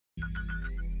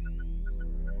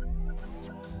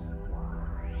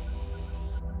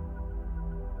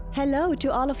Hello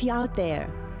to all of you out there.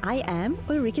 I am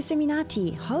Ulrike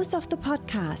Seminati, host of the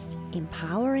podcast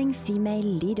Empowering Female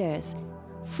Leaders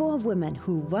for women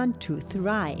who want to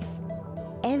thrive.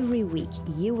 Every week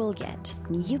you will get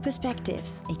new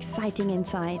perspectives, exciting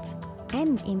insights,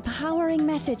 and empowering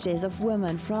messages of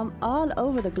women from all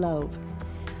over the globe.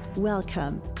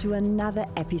 Welcome to another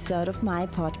episode of my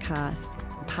podcast,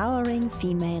 Empowering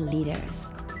Female Leaders.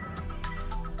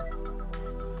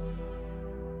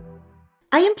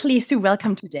 I am pleased to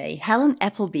welcome today Helen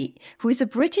Appleby, who is a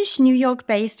British New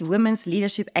York-based women's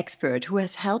leadership expert who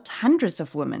has helped hundreds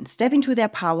of women step into their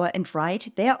power and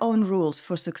write their own rules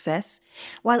for success,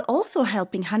 while also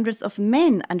helping hundreds of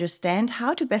men understand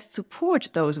how to best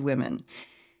support those women.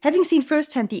 Having seen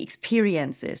firsthand the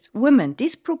experiences women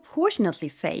disproportionately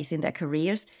face in their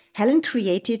careers, Helen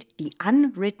created the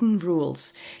Unwritten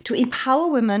Rules to empower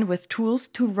women with tools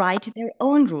to write their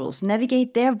own rules,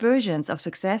 navigate their versions of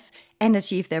success, and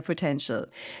achieve their potential.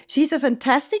 She's a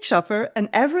fantastic shopper, an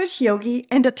average yogi,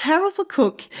 and a terrible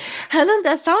cook. Helen,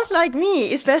 that sounds like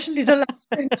me, especially the last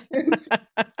sentence.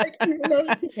 I can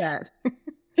relate to that.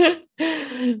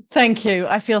 Thank you.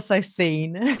 I feel so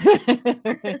seen.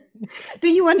 Do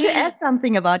you want to add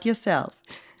something about yourself?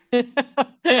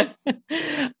 I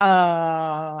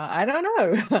don't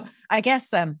know. I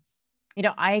guess,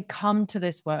 I come to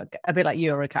this work a bit like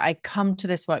you, Ulrike. I come to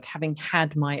this work having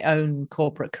had my own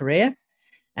corporate career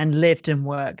and lived and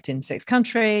worked in 6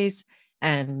 countries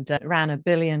and ran a $1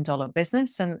 billion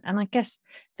business. And I guess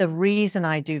the reason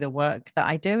I do the work that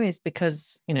I do is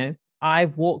because, I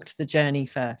walked the journey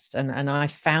first and I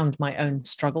found my own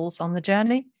struggles on the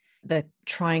journey. The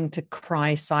trying to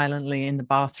cry silently in the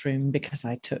bathroom because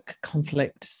I took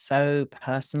conflict so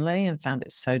personally and found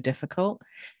it so difficult.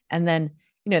 And then,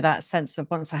 that sense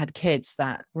of once I had kids,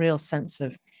 that real sense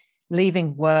of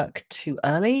leaving work too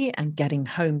early and getting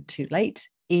home too late,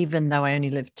 even though I only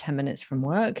lived 10 minutes from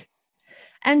work.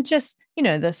 And just,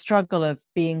 the struggle of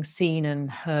being seen and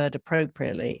heard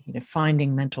appropriately,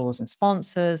 finding mentors and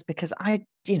sponsors, because I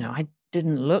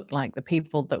didn't look like the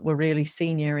people that were really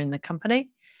senior in the company.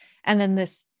 And then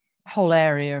this whole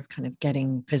area of kind of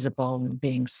getting visible and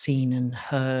being seen and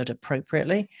heard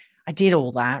appropriately. I did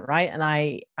all that, right? And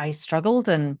I struggled,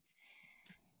 and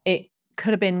it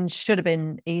should have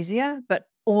been easier, but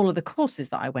all of the courses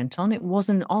that I went on, it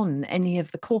wasn't on any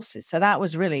of the courses. So that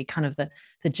was really kind of the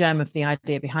germ of the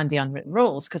idea behind the Unwritten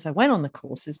Rules, because I went on the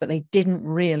courses, but they didn't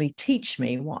really teach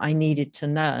me what I needed to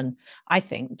learn, I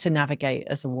think, to navigate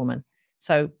as a woman.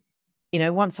 So,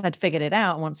 once I'd figured it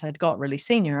out, and once I'd got really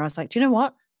senior, I was like, do you know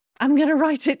what? I'm going to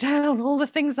write it down, all the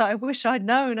things that I wish I'd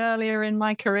known earlier in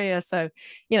my career. So,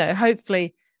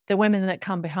 hopefully the women that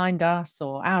come behind us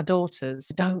or our daughters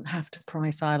don't have to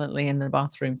cry silently in the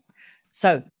bathroom.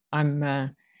 So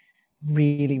I'm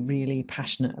really, really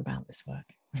passionate about this work.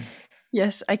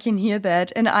 Yes, I can hear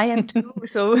that. And I am too.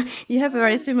 So you have a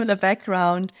very similar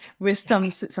background with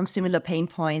some similar pain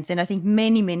points. And I think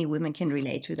many, many women can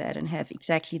relate to that and have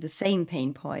exactly the same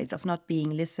pain points of not being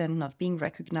listened, not being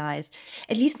recognized,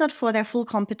 at least not for their full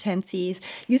competencies.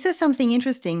 You said something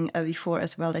interesting before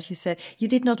as well, that you said you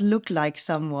did not look like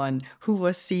someone who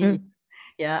was seen.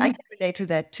 Yeah, I can relate to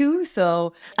that too.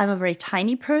 So I'm a very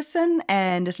tiny person.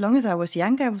 And as long as I was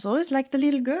young, I was always like the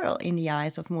little girl in the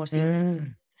eyes of more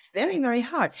senior. It's very, very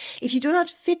hard. If you do not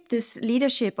fit this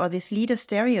leadership or this leader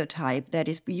stereotype that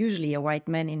is usually a white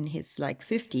man in his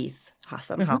 50s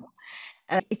somehow,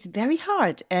 it's very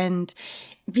hard. And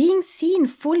being seen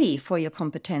fully for your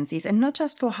competencies and not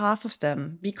just for half of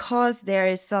them, because there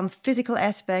is some physical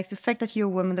aspects, the fact that you're a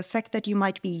woman, the fact that you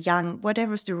might be young,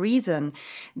 whatever is the reason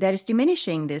that is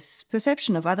diminishing this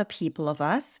perception of other people, of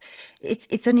us,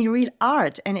 it's a real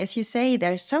art. And as you say,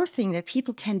 there's something that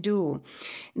people can do.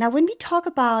 Now, when we talk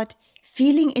about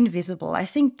feeling invisible, I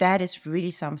think that is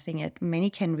really something that many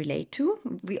can relate to.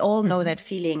 We all know that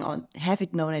feeling, or have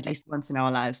it known at least once in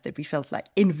our lives, that we felt like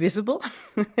invisible.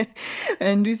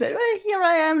 And we said, well, here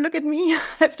I am, look at me,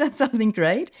 I've done something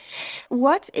great.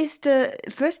 What is the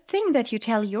first thing that you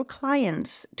tell your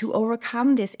clients to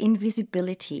overcome this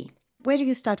invisibility? Where do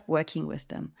you start working with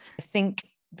them? I think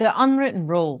the unwritten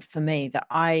rule for me that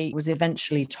I was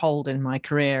eventually told in my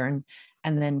career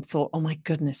and then thought, oh my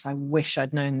goodness, I wish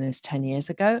I'd known this 10 years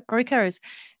ago, Ulrike, is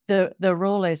the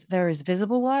rule is there is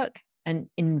visible work and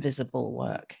invisible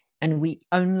work. And we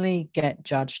only get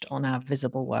judged on our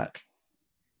visible work,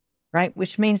 right?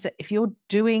 Which means that if you're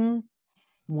doing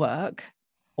work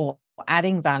or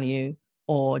adding value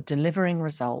or delivering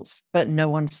results, but no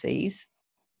one sees,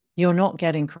 you're not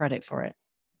getting credit for it.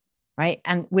 right?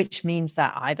 And which means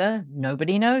that either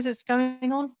nobody knows it's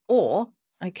going on, or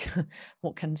like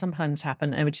what can sometimes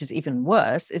happen, and which is even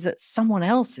worse, is that someone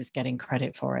else is getting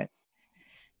credit for it.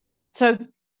 So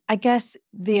I guess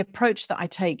the approach that I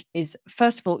take is,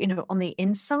 first of all, on the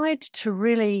inside, to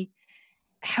really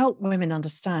help women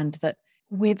understand that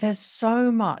there's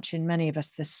so much in many of us,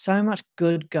 there's so much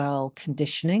good girl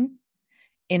conditioning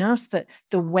in us, that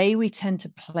the way we tend to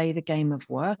play the game of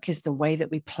work is the way that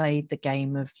we played the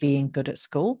game of being good at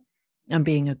school and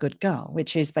being a good girl,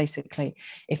 which is basically,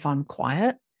 if I'm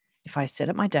quiet, if I sit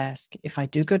at my desk, if I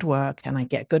do good work and I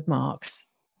get good marks,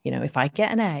 if I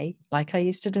get an A, like I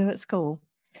used to do at school,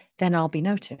 then I'll be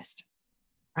noticed,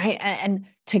 right? And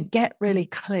to get really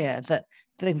clear that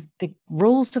the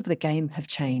rules of the game have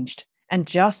changed, and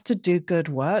just to do good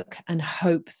work and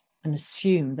hope and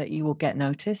assume that you will get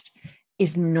noticed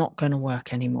is not going to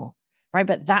work anymore, right?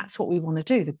 But that's what we want to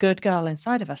do. The good girl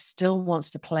inside of us still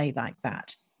wants to play like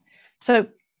that. So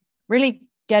really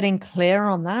getting clear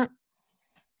on that,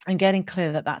 and getting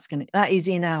clear that that is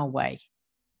in our way,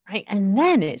 right? And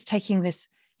then it's taking this,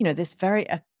 this very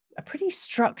a pretty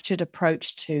structured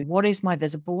approach to what is my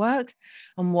visible work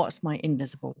and what's my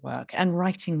invisible work, and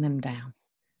writing them down,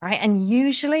 right? And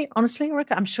usually, honestly,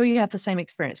 Ulrika, I'm sure you have the same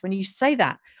experience. When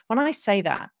I say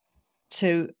that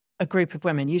to a group of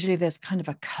women, usually there's kind of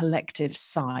a collective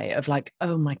sigh of like,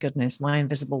 oh my goodness, my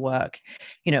invisible work,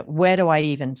 where do I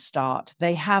even start?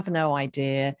 They have no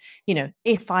idea.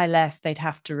 If I left, they'd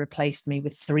have to replace me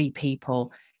with 3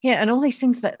 people. Yeah. And all these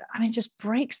things that, just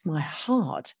breaks my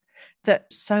heart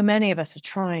that so many of us are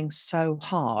trying so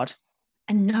hard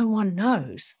and no one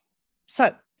knows.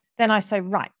 So then I say,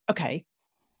 right, okay,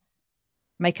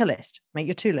 make a list, make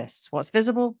your 2 lists, what's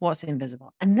visible, what's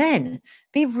invisible, and then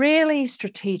be really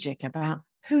strategic about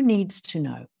who needs to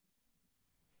know,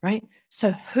 right?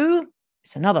 So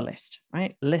it's another list,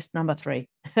 right? List number 3.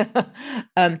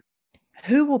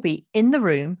 Who will be in the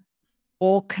room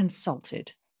or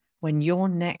consulted when your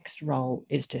next role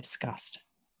is discussed,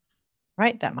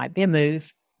 right? That might be a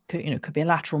move, could be a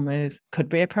lateral move, could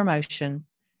be a promotion,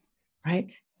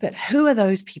 right? But who are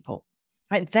those people?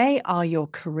 Right? They are your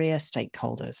career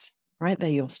stakeholders, right? They're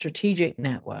your strategic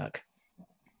network.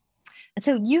 And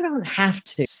so you don't have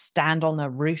to stand on the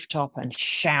rooftop and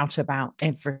shout about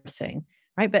everything,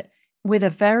 right? But with a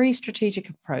very strategic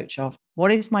approach of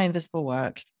what is my invisible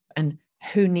work and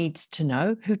who needs to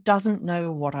know, who doesn't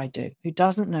know what I do, who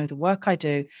doesn't know the work I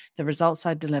do, the results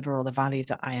I deliver, or the value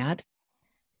that I add.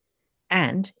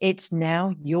 And it's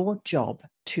now your job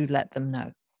to let them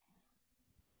know.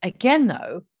 Again,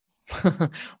 though,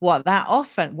 where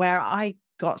I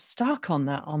got stuck on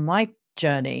that on my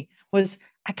journey was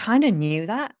I kind of knew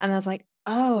that. And I was like,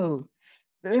 oh,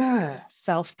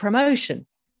 self-promotion.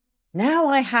 Now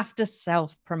I have to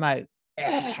self-promote.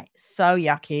 So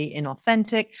yucky,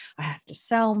 inauthentic. I have to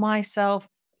sell myself.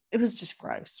 It was just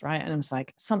gross, right? And it was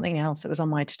like something else that was on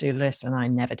my to-do list and I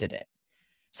never did it.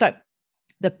 So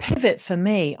the pivot for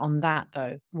me on that,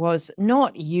 though, was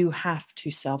not you have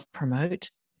to self-promote,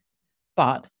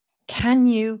 but can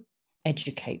you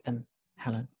educate them,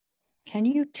 Helen? Can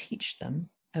you teach them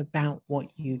about what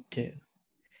you do?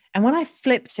 And when I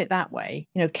flipped it that way,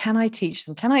 can I teach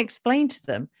them? Can I explain to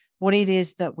them what it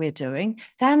is that we're doing?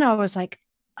 Then I was like,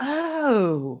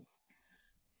 oh,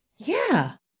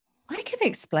 yeah, I can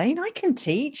explain. I can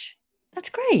teach. That's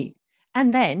great.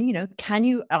 And then, can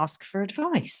you ask for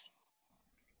advice?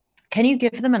 Can you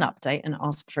give them an update and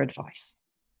ask for advice?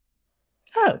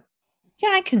 Oh, yeah,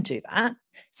 I can do that.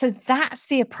 So that's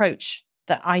the approach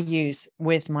that I use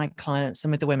with my clients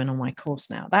and with the women on my course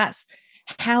now. That's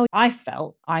how I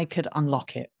felt I could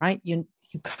unlock it, right? You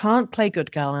can't play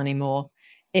good girl anymore.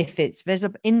 If it's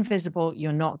invisible,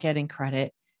 you're not getting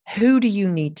credit. Who do you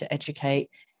need to educate,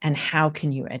 and how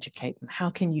can you educate them? How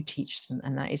can you teach them?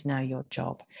 And that is now your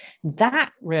job.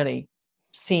 That really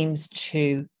seems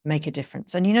to make a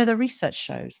difference. And the research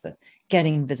shows that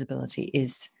getting visibility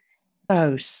is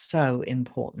so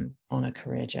important on a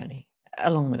career journey,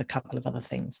 along with a couple of other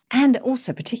things. And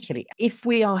also, particularly, if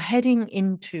we are heading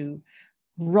into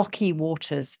rocky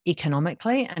waters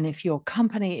economically, and if your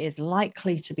company is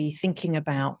likely to be thinking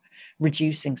about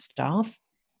reducing staff,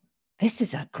 this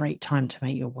is a great time to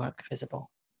make your work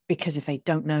visible. Because if they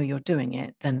don't know you're doing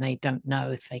it, then they don't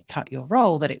know if they cut your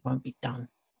role that it won't be done.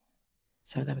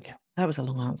 So there we go. That was a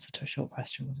long answer to a short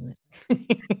question, wasn't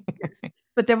it?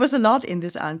 But there was a lot in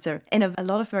this answer and a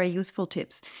lot of very useful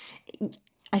tips.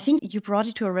 I think you brought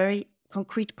it to a very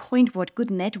concrete point what good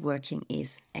networking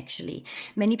is, actually.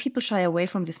 Many people shy away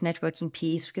from this networking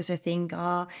piece because they think,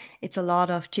 it's a lot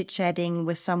of chit-chatting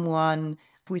with someone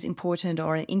who is important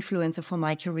or an influencer for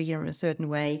my career in a certain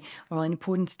way, or an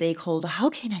important stakeholder. How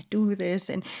can I do this?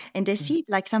 And they see it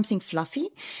like something fluffy.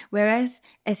 Whereas,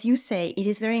 as you say, it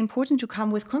is very important to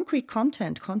come with concrete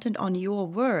content on your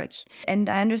work. And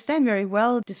I understand very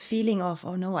well this feeling of,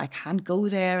 oh no, I can't go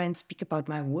there and speak about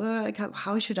my work.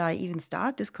 How should I even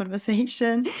start this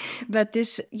conversation? But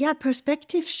this,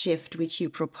 perspective shift, which you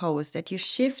propose, that you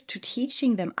shift to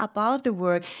teaching them about the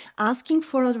work, asking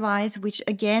for advice, which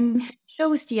again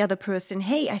shows the other person,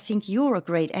 hey, I think you're a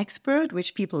great expert,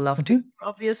 which people love to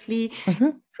obviously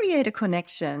create a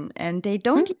connection, and they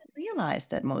don't even realize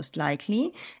that most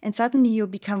likely, and suddenly you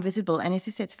become visible. And as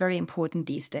you said, it's very important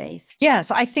these days. Yeah,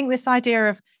 so I think this idea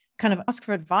of kind of ask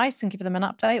for advice and give them an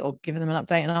update, or give them an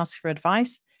update and ask for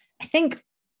advice, I think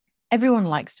everyone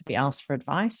likes to be asked for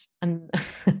advice. And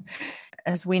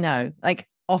as we know, like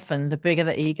often the bigger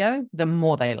the ego, the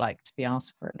more they like to be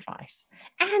asked for advice.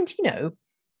 And, you know,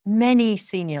 many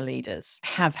senior leaders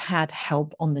have had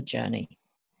help on the journey.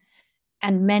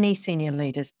 And many senior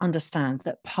leaders understand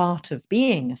that part of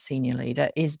being a senior leader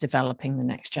is developing the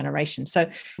next generation. So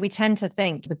we tend to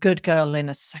think the good girl in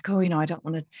us is like, oh, you know, I don't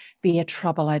want to be a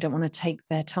trouble. I don't want to take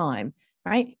their time,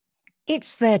 right?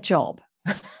 It's their job.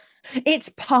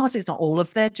 It's not all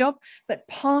of their job, but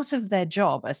part of their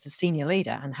job as the senior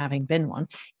leader, and having been one,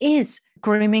 is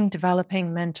grooming,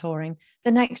 developing, mentoring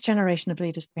the next generation of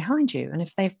leaders behind you. And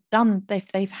if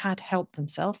they've had help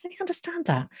themselves, they understand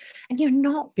that. And you're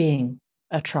not being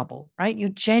a trouble, right? You're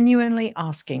genuinely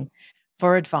asking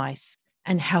for advice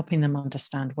and helping them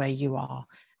understand where you are.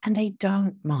 And they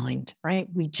don't mind, right?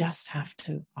 We just have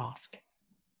to ask.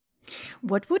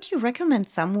 What would you recommend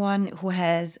someone who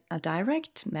has a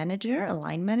direct manager, a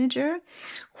line manager,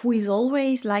 who is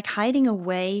always like hiding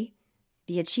away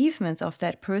the achievements of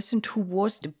that person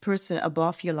towards the person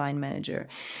above your line manager,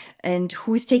 and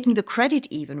who is taking the credit,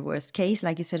 even worst case,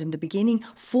 like you said in the beginning,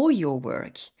 for your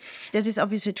work? That is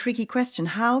obviously a tricky question.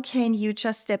 How can you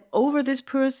just step over this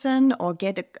person or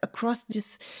get across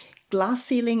this glass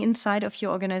ceiling inside of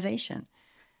your organization?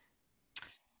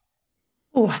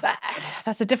 Oh,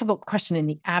 that's a difficult question in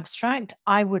the abstract.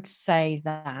 I would say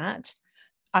that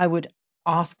I would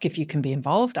ask if you can be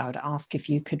involved. I would ask if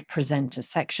you could present a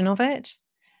section of it.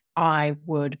 I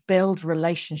would build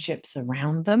relationships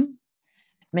around them.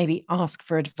 Maybe ask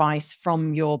for advice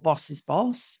from your boss's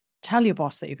boss. Tell your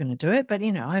boss that you're going to do it, but,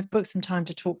 you know, I've booked some time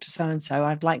to talk to so-and-so.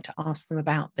 I'd like to ask them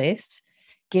about this.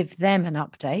 Give them an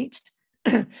update.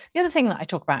 The other thing that I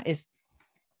talk about is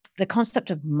the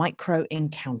concept of micro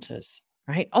encounters.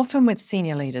 Right? Often with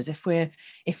senior leaders,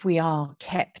 if we are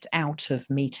kept out of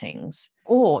meetings,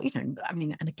 or, you know, I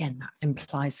mean, and again, that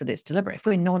implies that it's deliberate. If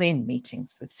we're not in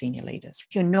meetings with senior leaders,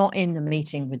 if you're not in the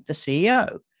meeting with the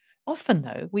CEO, often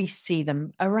though, we see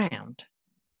them around.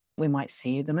 We might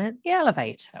see them at the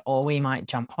elevator, or we might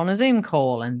jump on a Zoom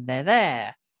call and they're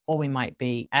there, or we might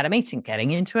be at a meeting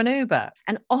getting into an Uber.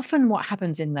 And often what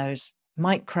happens in those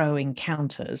micro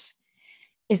encounters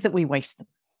is that we waste them.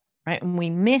 Right? And we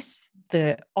miss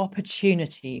the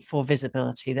opportunity for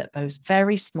visibility that those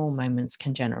very small moments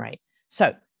can generate.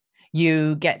 So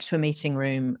you get to a meeting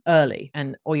room early,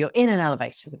 or you're in an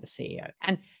elevator with the CEO,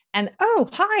 and oh,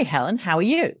 hi, Helen, how are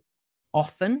you?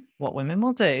 Often what women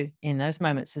will do in those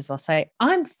moments is they'll say,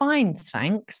 I'm fine,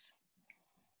 thanks.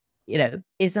 You know,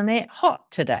 isn't it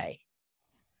hot today?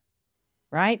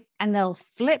 Right? And they'll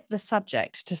flip the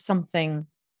subject to something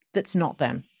that's not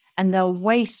them. And they'll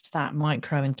waste that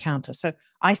micro encounter. So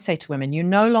I say to women, you're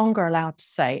no longer allowed to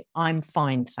say, I'm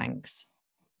fine, thanks,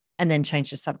 and then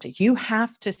change the subject. You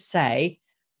have to say,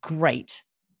 great.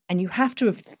 And you have to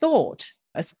have thought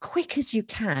as quick as you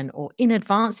can, or in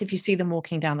advance if you see them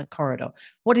walking down the corridor,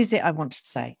 what is it I want to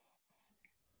say?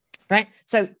 Right?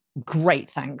 So great,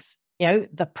 thanks. You know,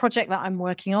 the project that I'm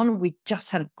working on, we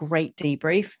just had a great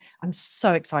debrief. I'm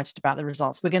so excited about the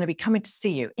results. We're going to be coming to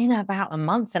see you in about a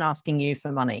month and asking you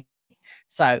for money.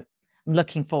 So I'm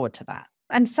looking forward to that.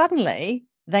 And suddenly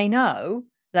they know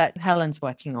that Helen's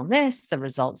working on this, the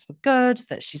results were good,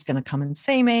 that she's going to come and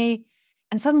see me.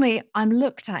 And suddenly I'm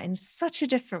looked at in such a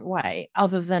different way,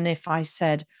 other than if I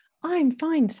said, I'm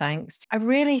fine, thanks. I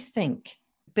really think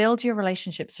build your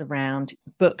relationships around,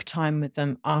 book time with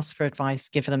them, ask for advice,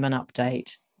 give them an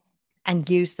update, and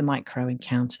use the micro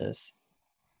encounters,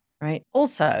 right?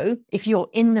 Also, if you're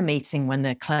in the meeting when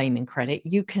they're claiming credit,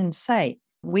 you can say,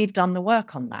 we've done the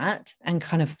work on that, and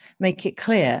kind of make it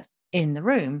clear in the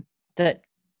room that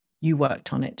you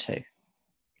worked on it too.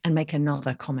 And make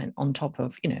another comment on top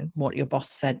of, you know, what your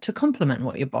boss said, to complement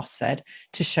what your boss said,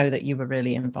 to show that you were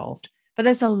really involved. But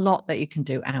there's a lot that you can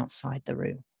do outside the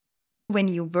room. When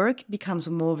your work becomes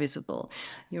more visible,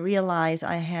 you realize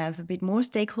I have a bit more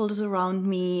stakeholders around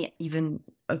me, even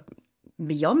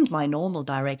beyond my normal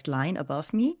direct line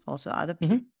above me. Also, other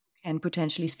people can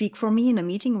potentially speak for me in a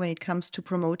meeting when it comes to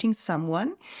promoting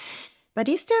someone. But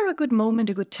is there a good moment,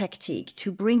 a good tactic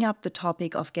to bring up the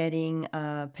topic of getting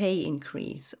a pay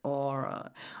increase or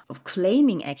of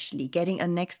claiming actually getting a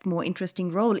next more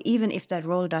interesting role, even if that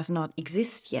role does not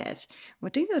exist yet?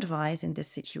 What do you advise in this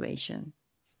situation?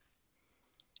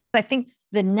 I think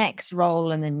the next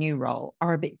role and the new role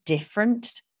are a bit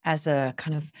different as a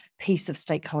kind of piece of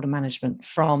stakeholder management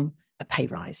from a pay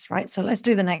rise, right? So let's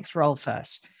do the next role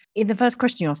first. In the first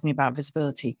question you asked me about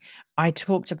visibility, I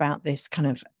talked about this kind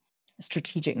of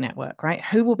strategic network, right?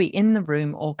 Who will be in the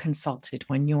room or consulted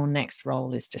when your next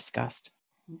role is discussed?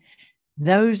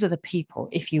 Those are the people,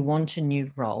 if you want a new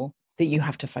role, that you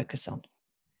have to focus on.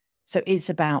 So it's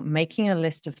about making a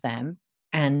list of them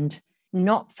and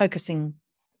not focusing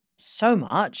so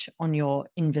much on your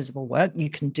invisible work. You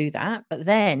can do that, but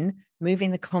then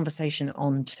moving the conversation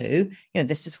on to,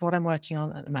 this is what I'm working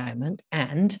on at the moment,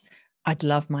 and I'd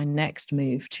love my next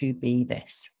move to be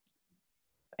this.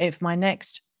 If my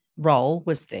next role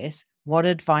was this, what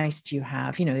advice do you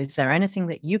have? Is there anything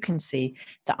that you can see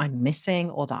that I'm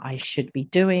missing or that I should be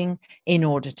doing in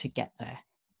order to get there?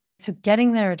 So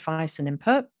getting their advice and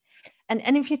input.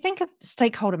 And if you think of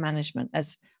stakeholder management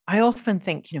as, I often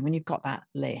think, when you've got that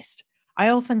list, I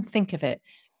often think of it,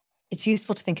 it's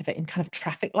useful to think of it in kind of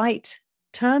traffic light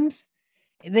terms.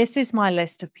 This is my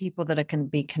list of people that can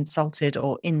be consulted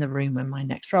or in the room when my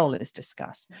next role is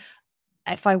discussed.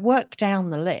 If I work down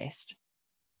the list,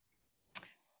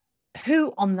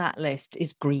 who on that list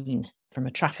is green from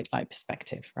a traffic light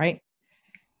perspective, right?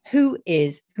 Who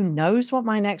knows what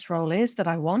my next role is that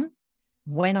I want,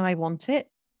 when I want it,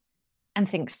 and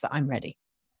thinks that I'm ready.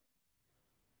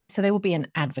 So they will be an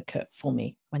advocate for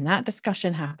me. When that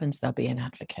discussion happens, there'll be an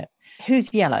advocate.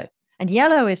 Who's yellow? And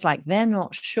yellow is like, they're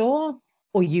not sure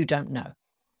or you don't know.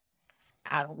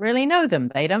 I don't really know them.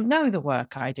 They don't know the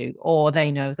work I do, or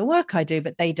they know the work I do,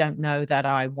 but they don't know that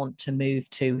I want to move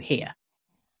to here.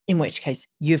 In which case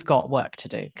you've got work to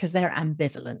do, because they're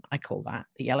ambivalent. I call that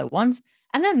the yellow ones.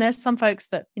 And then there's some folks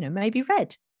that, maybe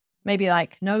red, maybe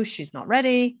like, no, she's not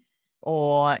ready,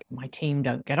 or my team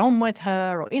don't get on with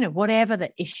her, or, whatever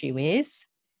the issue is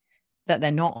that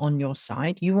they're not on your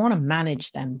side. You want to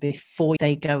manage them before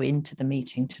they go into the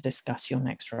meeting to discuss your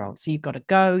next role. So you've got to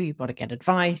go, you've got to get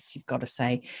advice. You've got to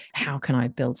say, how can I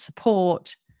build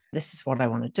support? This is what I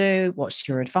want to do. What's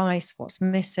your advice? What's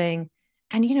missing?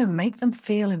 And, make them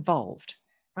feel involved,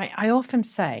 right? I often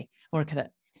say, Ulrike,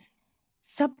 that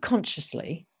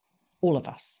subconsciously, all of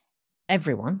us,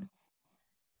 everyone,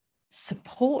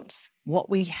 supports what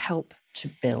we help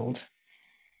to build.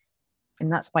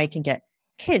 And that's why you can get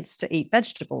kids to eat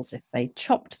vegetables if they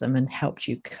chopped them and helped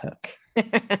you cook.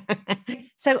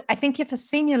 So I think if a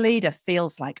senior leader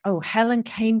feels like, oh, Helen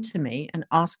came to me and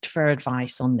asked for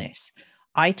advice on this,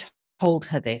 I told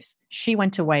her this, she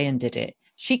went away and did it.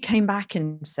 She came back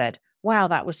and said, wow,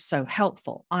 that was so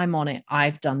helpful. I'm on it.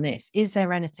 I've done this. Is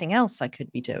there anything else I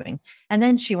could be doing? And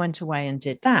then she went away and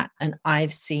did that. And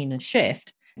I've seen a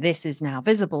shift. This is now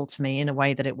visible to me in a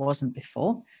way that it wasn't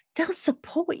before. They'll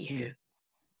support you.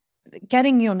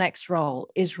 Getting your next role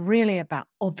is really about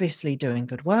obviously doing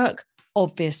good work,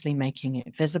 obviously making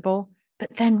it visible,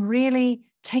 but then really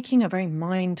taking a very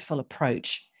mindful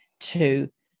approach to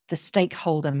the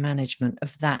stakeholder management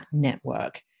of that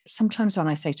network. Sometimes when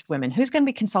I say to women, who's going to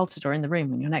be consulted or in the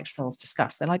room when your next role is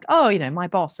discussed? They're like, oh, my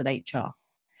boss at HR.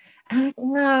 And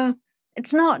no,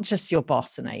 it's not just your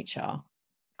boss in HR.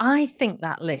 I think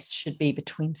that list should be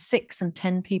between 6 and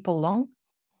 10 people long.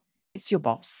 It's your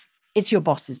boss. It's your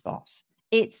boss's boss.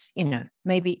 It's,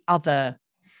 maybe other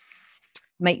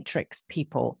matrix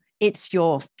people. It's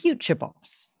your future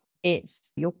boss.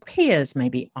 It's your peers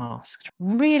maybe asked.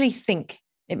 Really think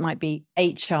it might be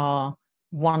HR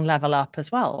one level up as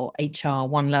well, or HR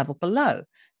one level below.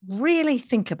 Really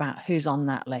think about who's on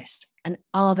that list and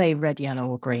are they red, yellow,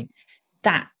 or green?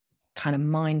 That kind of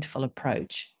mindful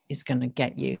approach is going to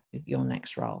get you your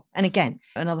next role. And again,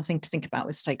 another thing to think about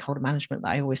with stakeholder management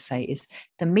that I always say is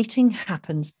the meeting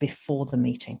happens before the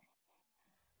meeting.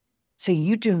 So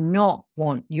you do not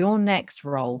want your next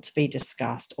role to be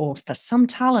discussed or for some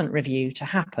talent review to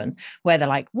happen where they're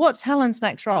like, what's Helen's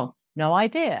next role? No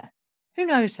idea. Who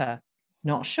knows her?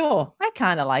 Not sure. I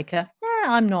kind of like her.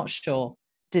 I'm not sure.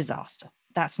 Disaster.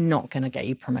 That's not going to get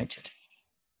you promoted.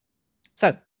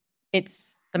 So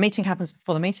the meeting happens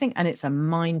before the meeting, and it's a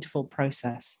mindful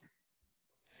process.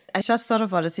 I just thought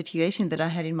about a situation that I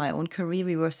had in my own career.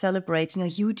 We were celebrating a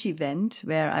huge event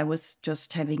where I was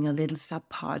just having a little sub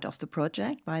part of the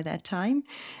project by that time.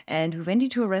 And we went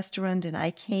into a restaurant and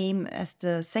I came as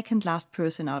the second last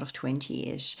person out of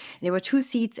 20-ish. There were 2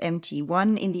 seats empty,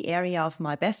 one in the area of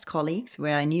my best colleagues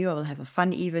where I knew I will have a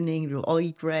fun evening, we will all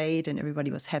eat great, and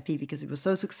everybody was happy because it was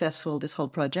so successful, this whole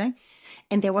project.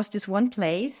 And there was this one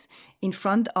place in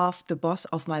front of the boss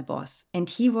of my boss. And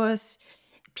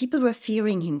people were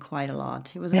fearing him quite a lot.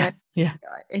 He was like,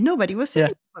 and nobody was sitting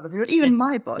in front of him, even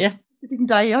my boss. Sitting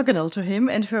diagonal to him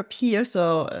and her peer,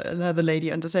 so another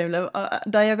lady on the same level,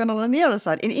 diagonal on the other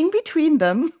side. And in between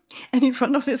them and in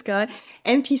front of this guy,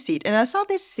 empty seat. And I saw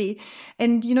this seat,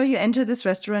 and you enter this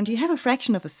restaurant, you have a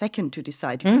fraction of a second to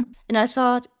decide. And I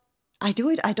thought, I do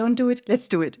it, I don't do it, let's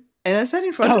do it. And I sat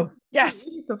in front of him. Yes.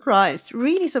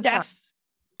 Really surprised. Yes.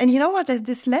 And you know what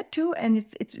this led to? And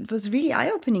it was really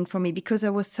eye-opening for me because I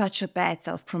was such a bad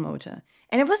self-promoter.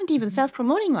 And I wasn't even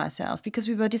self-promoting myself because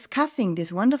we were discussing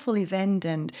this wonderful event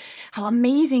and how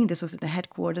amazing this was at the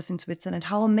headquarters in Switzerland,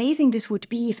 how amazing this would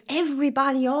be if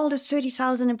everybody, all the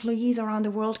 30,000 employees around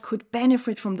the world could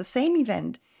benefit from the same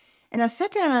event. And I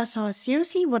sat there and I thought,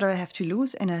 seriously, what do I have to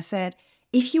lose? And I said,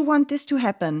 if you want this to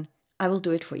happen, I will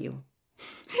do it for you.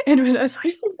 And when I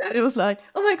said that, it was like,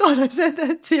 oh my God, I said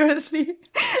that seriously.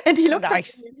 And he looked at me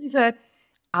and he said,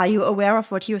 are you aware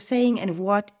of what you're saying and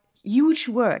what huge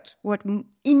work, what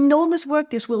enormous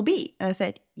work this will be? And I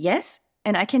said, yes,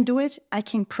 and I can do it. I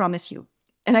can promise you.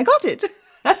 And I got it.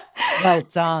 Well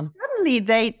done. Suddenly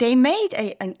they made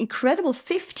an incredible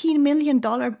 $15 million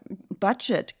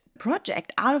budget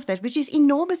project out of that, which is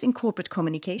enormous in corporate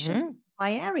communication,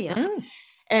 my area.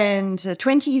 And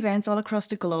 20 events all across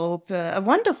the globe, a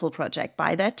wonderful project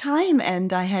by that time.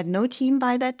 And I had no team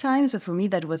by that time. So for me,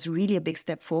 that was really a big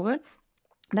step forward.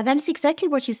 But that is exactly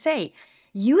what you say.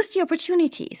 Use the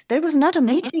opportunities. There was not a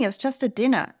meeting, it was just a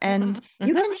dinner. And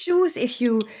you can choose if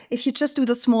you just do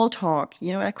the small talk.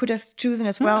 I could have chosen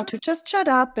as well to just shut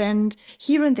up and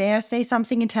here and there say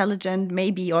something intelligent,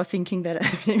 maybe, or thinking that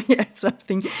maybe I had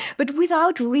something, but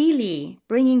without really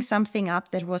bringing something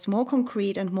up that was more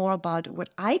concrete and more about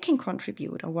what I can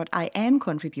contribute or what I am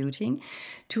contributing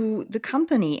to the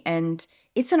company. And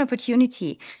it's an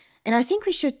opportunity. And I think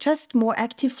we should just more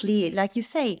actively, like you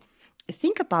say,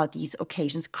 think about these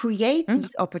occasions, create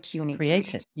these opportunities.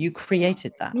 Create it. You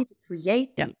created that. You need to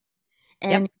create them.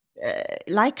 And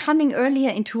like coming earlier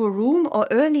into a room or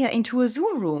earlier into a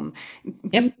Zoom room.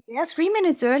 Be there 3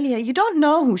 minutes earlier. You don't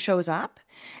know who shows up.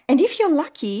 And if you're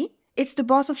lucky, it's the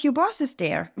boss of your bosses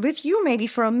there with you maybe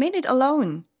for a minute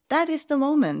alone. That is the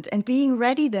moment. And being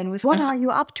ready then with what are you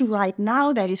up to right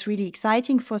now that is really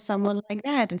exciting for someone like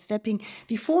that, and stepping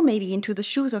before maybe into the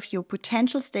shoes of your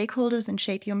potential stakeholders and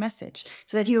shape your message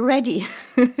so that you're ready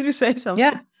to say something.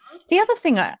 Yeah. The other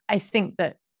thing I think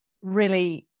that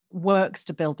really works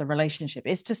to build the relationship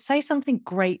is to say something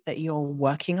great that you're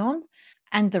working on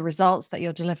and the results that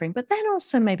you're delivering. But then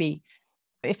also maybe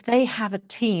if they have a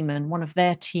team and one of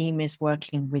their team is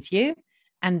working with you,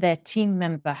 and their team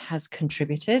member has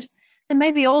contributed, then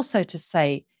maybe also to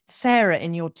say, Sarah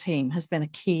in your team has been a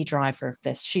key driver of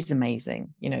this. She's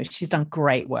amazing. She's done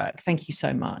great work. Thank you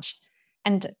so much.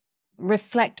 And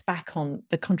reflect back on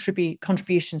the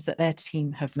contributions that their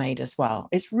team have made as well.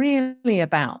 It's really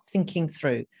about thinking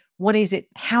through what is it,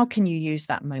 how can you use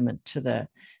that moment to the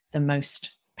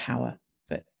most power?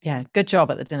 But yeah, good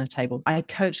job at the dinner table. I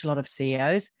coach a lot of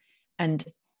CEOs, and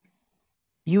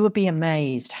you would be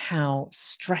amazed how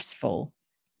stressful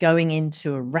going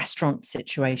into a restaurant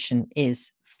situation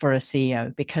is for a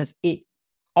CEO, because it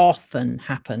often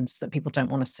happens that people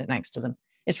don't want to sit next to them.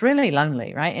 It's really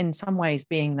lonely, right? In some ways,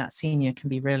 being that senior can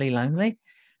be really lonely.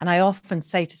 And I often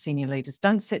say to senior leaders,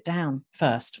 don't sit down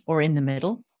first or in the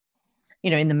middle,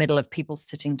 in the middle of people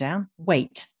sitting down.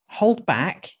 Wait, hold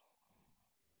back,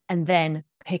 and then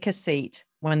pick a seat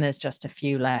when there's just a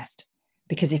few left.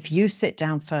 Because if you sit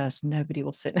down first, nobody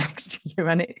will sit next to you,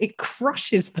 and it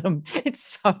crushes them.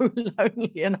 It's so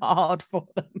lonely and hard for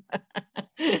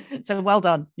them. So well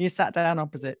done. You sat down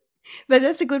opposite. But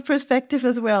that's a good perspective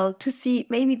as well, to see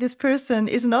maybe this person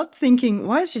is not thinking,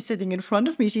 why is she sitting in front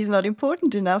of me? She's not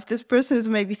important enough. This person is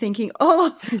maybe thinking,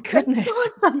 oh, thank goodness.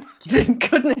 Thank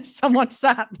goodness someone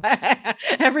sat there.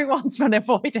 Everyone's been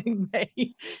avoiding me. I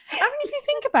mean, if you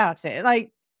think about it,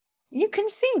 like, you can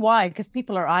see why, because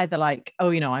people are either like,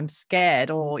 oh, I'm scared,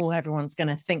 or everyone's going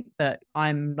to think that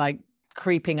I'm like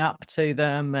creeping up to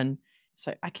them. And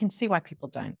so I can see why people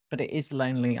don't, but it is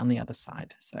lonely on the other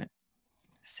side. So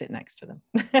sit next to them.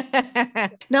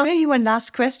 Now, maybe one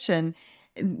last question.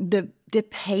 The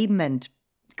payment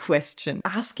question,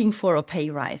 asking for a pay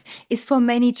rise, is for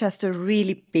many just a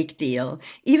really big deal.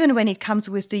 Even when it comes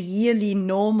with the yearly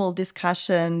normal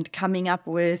discussion, coming up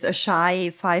with a shy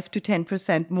 5 to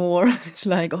 10% more, it's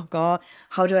like, oh God,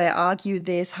 how do I argue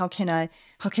this? How can I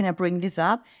bring this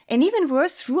up? And even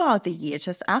worse, throughout the year,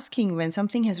 just asking when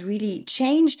something has really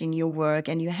changed in your work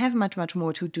and you have much, much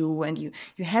more to do and you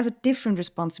have a different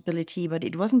responsibility, but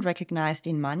it wasn't recognized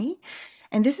in money.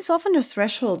 And this is often a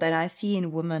threshold that I see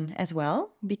in women as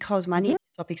well, because money is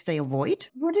topics they avoid.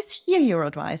 What is here your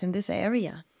advice in this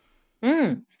area?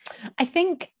 I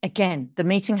think, again, the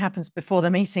meeting happens before the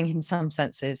meeting in some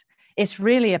senses. It's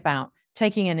really about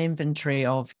taking an inventory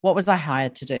of what was I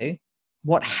hired to do?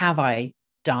 What have I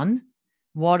done?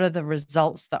 What are the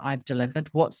results that I've delivered?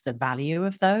 What's the value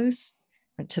of those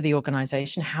to the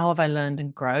organization? How have I learned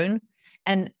and grown?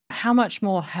 And how much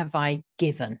more have I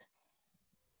given?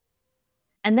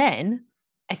 And then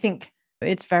I think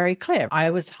it's very clear. I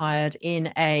was hired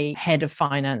in a head of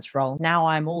finance role. Now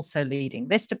I'm also leading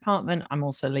this department. I'm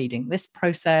also leading this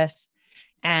process.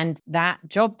 And that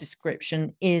job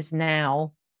description is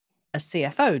now a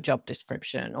CFO job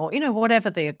description, or,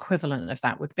 whatever the equivalent of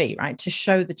that would be, right? To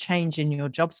show the change in your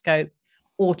job scope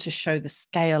or to show the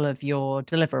scale of your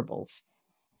deliverables.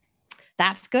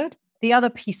 That's good. The other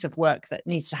piece of work that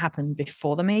needs to happen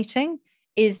before the meeting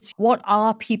is, what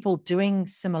are people doing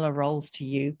similar roles to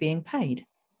you being paid?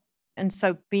 And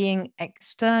so being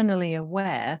externally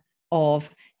aware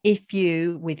of, if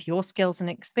you, with your skills and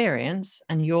experience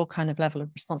and your kind of level of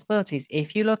responsibilities,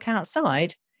 if you look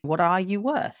outside, what are you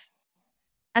worth?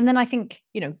 And then I think,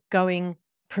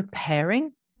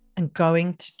 preparing and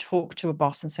going to talk to a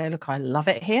boss and say, look, I love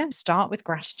it here. Start with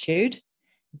gratitude,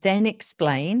 then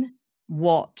explain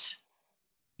what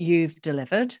you've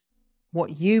delivered,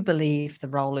 what you believe the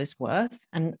role is worth,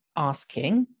 and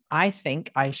asking, I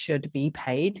think I should be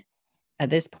paid at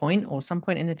this point or some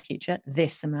point in the future,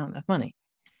 this amount of money.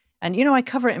 And, I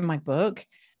cover it in my book.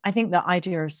 I think the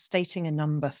idea of stating a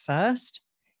number first,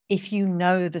 if you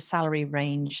know the salary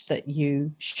range that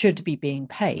you should be being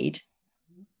paid,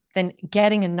 then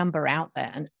getting a number out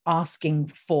there and asking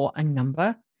for a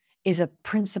number is a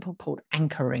principle called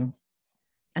anchoring.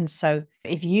 And so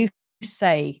if you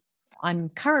say, I'm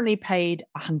currently paid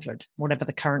 100, whatever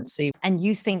the currency, and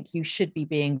you think you should be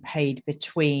being paid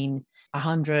between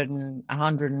 100 and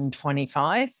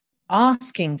 125,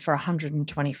 asking for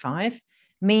 125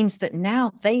 means that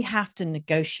now they have to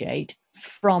negotiate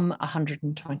from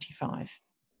 125.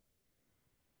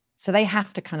 So they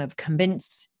have to kind of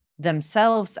convince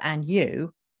themselves and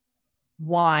you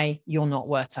why you're not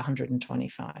worth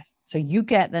 125. So you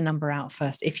get the number out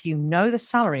first. If you know the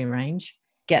salary range,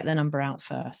 get the number out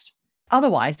first.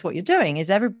 Otherwise, what you're doing is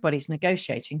everybody's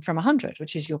negotiating from 100,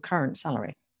 which is your current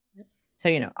salary.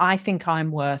 So, I think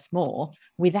I'm worth more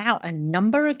without a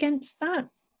number against that.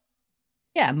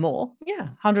 Yeah, more. Yeah,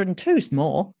 102 is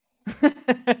more,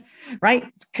 right?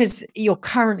 Because you're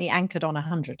currently anchored on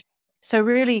 100. So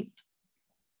really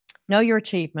know your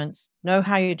achievements, know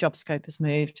how your job scope has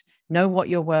moved, know what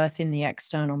you're worth in the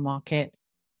external market.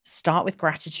 Start with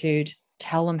gratitude,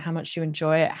 tell them how much you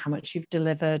enjoy it, how much you've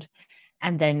delivered,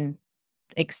 and then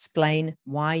explain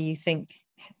why you think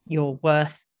you're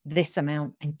worth this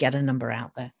amount and get a number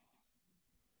out there.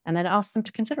 And then ask them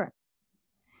to consider it.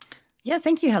 Yeah,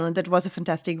 thank you, Helen. That was a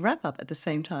fantastic wrap up at the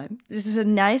same time. This is a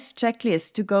nice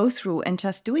checklist to go through and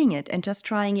just doing it and just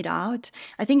trying it out.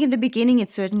 I think in the beginning,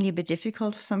 it's certainly a bit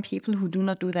difficult for some people who do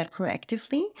not do that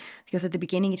proactively, because at the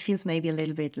beginning, it feels maybe a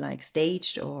little bit like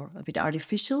staged or a bit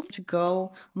artificial to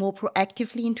go more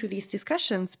proactively into these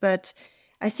discussions. But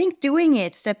I think doing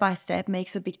it step by step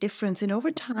makes a big difference. And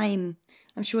over time,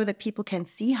 I'm sure that people can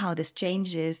see how this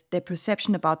changes their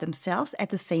perception about themselves at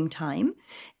the same time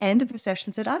and the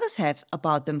perceptions that others have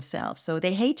about themselves. So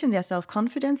they heighten their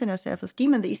self-confidence and their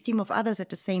self-esteem and the esteem of others at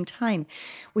the same time,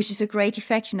 which is a great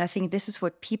effect. And I think this is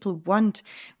what people want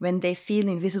when they feel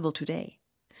invisible today.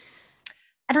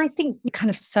 And I think it kind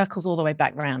of circles all the way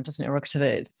back around, doesn't it, Ruka, to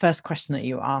the first question that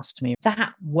you asked me.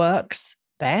 That works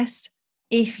best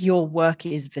if your work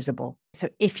is visible. So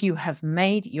if you have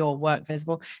made your work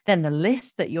visible, then the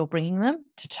list that you're bringing them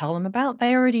to tell them about,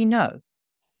 they already know.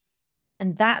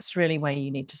 And that's really where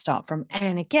you need to start from.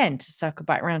 And again, to circle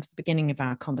back around to the beginning of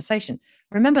our conversation,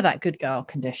 remember that good girl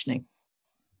conditioning.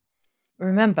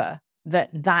 Remember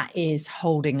that is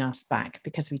holding us back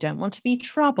because we don't want to be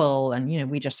trouble.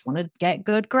 And, we just want to get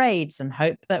good grades and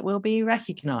hope that we'll be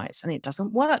recognized. And it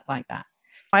doesn't work like that.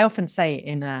 I often say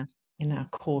in our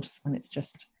course, when it's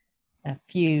just a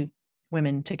few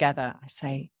women together, I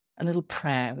say a little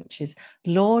prayer, which is,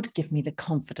 Lord, give me the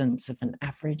confidence of an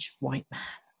average white man.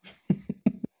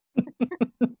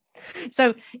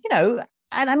 So,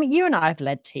 and I mean, you and I have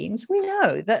led teams. We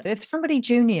know that if somebody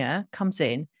junior comes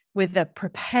in with a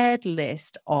prepared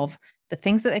list of the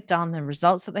things that they've done, the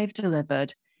results that they've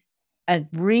delivered, a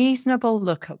reasonable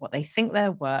look at what they think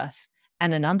they're worth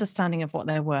and an understanding of what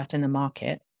they're worth in the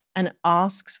market, and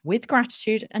asks with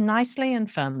gratitude and nicely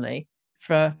and firmly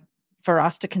for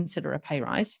us to consider a pay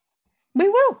rise, we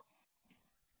will.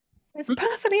 It's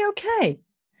perfectly okay.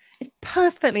 It's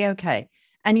perfectly okay.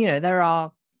 And, there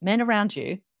are men around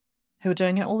you who are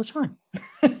doing it all the time.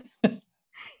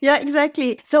 Yeah,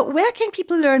 exactly. So where can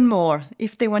people learn more?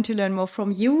 If they want to learn more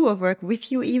from you or work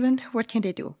with you even, what can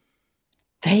they do?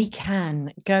 They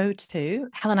can go to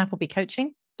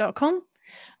helenappleby.coaching.com,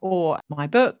 or my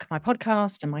book, my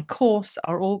podcast, and my course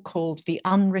are all called The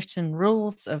Unwritten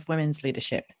Rules of Women's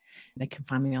Leadership. They can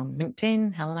find me on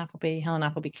LinkedIn, Helen Appleby, Helen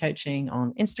Appleby Coaching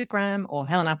on Instagram, or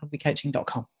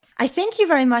helenappleby.coaching.com. I thank you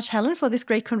very much, Helen, for this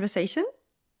great conversation.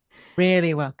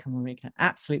 Really welcome, Ulrike.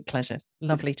 Absolute pleasure.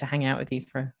 Lovely to hang out with you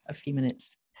for a few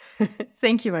minutes.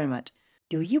 Thank you very much.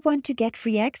 Do you want to get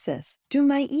free access to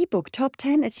my ebook Top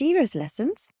 10 Achievers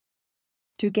Lessons?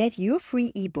 To get your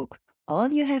free ebook, all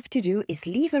you have to do is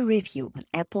leave a review on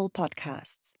Apple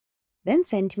Podcasts. Then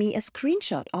send me a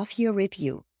screenshot of your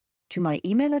review to my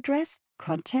email address,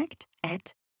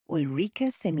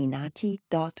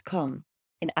 contact@ulrikeseminati.com,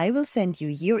 and I will send you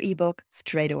your ebook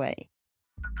straight away.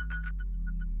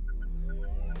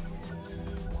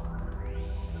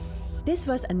 This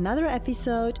was another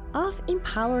episode of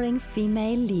Empowering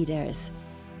Female Leaders.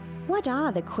 What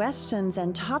are the questions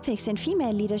and topics in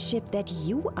female leadership that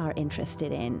you are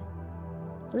interested in?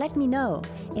 Let me know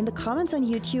in the comments on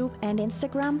YouTube and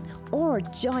Instagram, or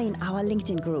join our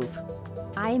LinkedIn group.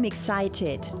 I'm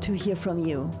excited to hear from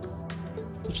you.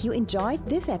 If you enjoyed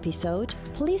this episode,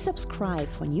 please subscribe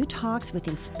for new talks with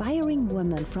inspiring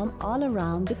women from all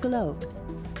around the globe.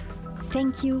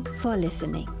 Thank you for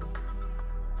listening.